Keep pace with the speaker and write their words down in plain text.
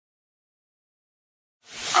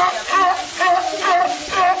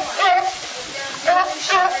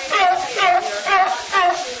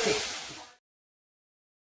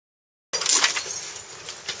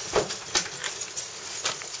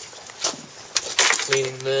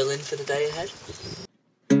Meaning Merlin for the day ahead.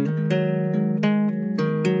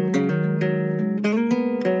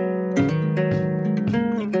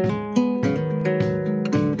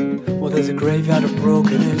 Well, there's a graveyard of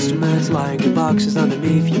broken instruments lying in boxes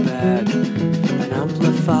underneath your bed. An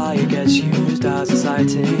amplifier gets used as a side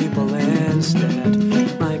table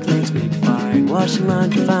instead. My cleans make fine, washing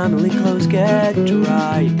laundry, family clothes get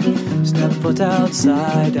dry. Step foot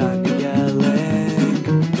outside and you're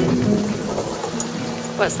yelling.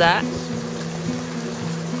 What's that?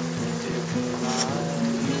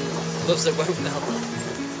 Loves that won't melt.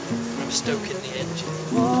 I'm stoking the engine.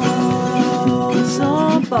 Whoa,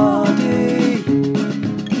 somebody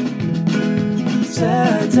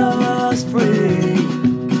set us free.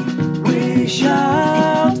 We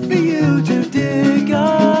shout for you to dig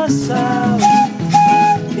us out.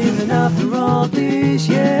 Even after all these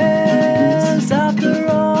years, after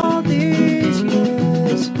all these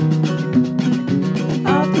years,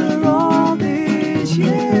 after all these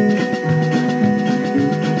years.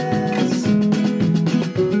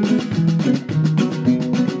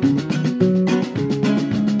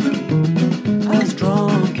 As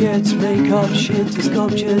drunk kids make up shitty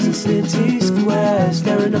sculptures in city squares,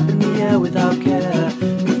 staring up in the air without care.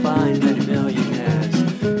 You'll find many millionaires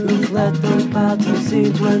who've led those battle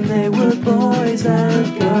scenes when they were boys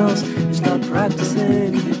and girls. You start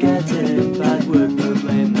practicing, forgetting bad work, no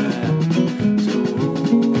blame their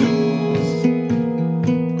tools.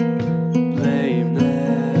 Blame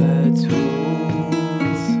their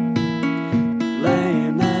tools.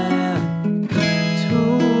 Blame their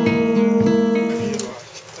tools.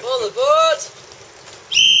 All aboard!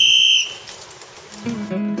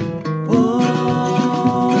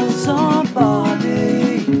 Oh,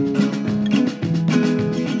 somebody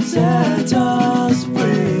set us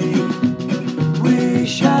free. We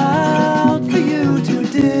shout for you to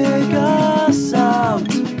dig us out.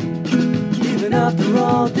 Even after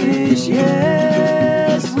all these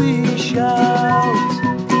years, we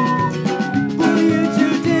shout for you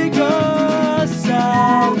to dig us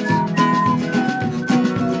out.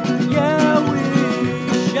 Yeah, we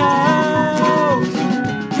shout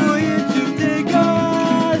for you to dig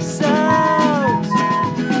us out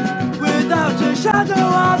without a shadow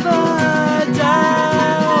of a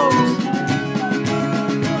doubt.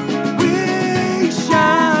 We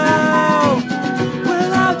shout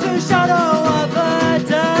without a shadow of a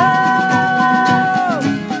doubt.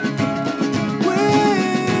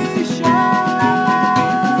 We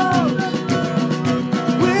shout.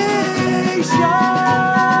 We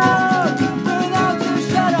shout without a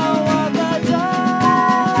shadow of a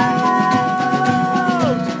doubt.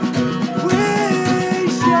 We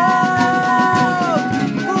shout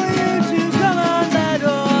for you to come and let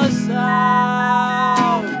us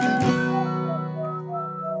out.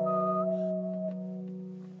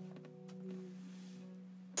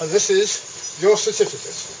 And this is your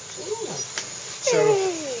certificate. So, There we go.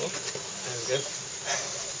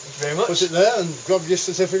 Thank you very much. put it there and grab your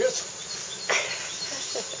certificate.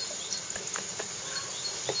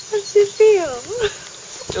 How does it feel?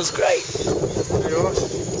 Feels great. There you are.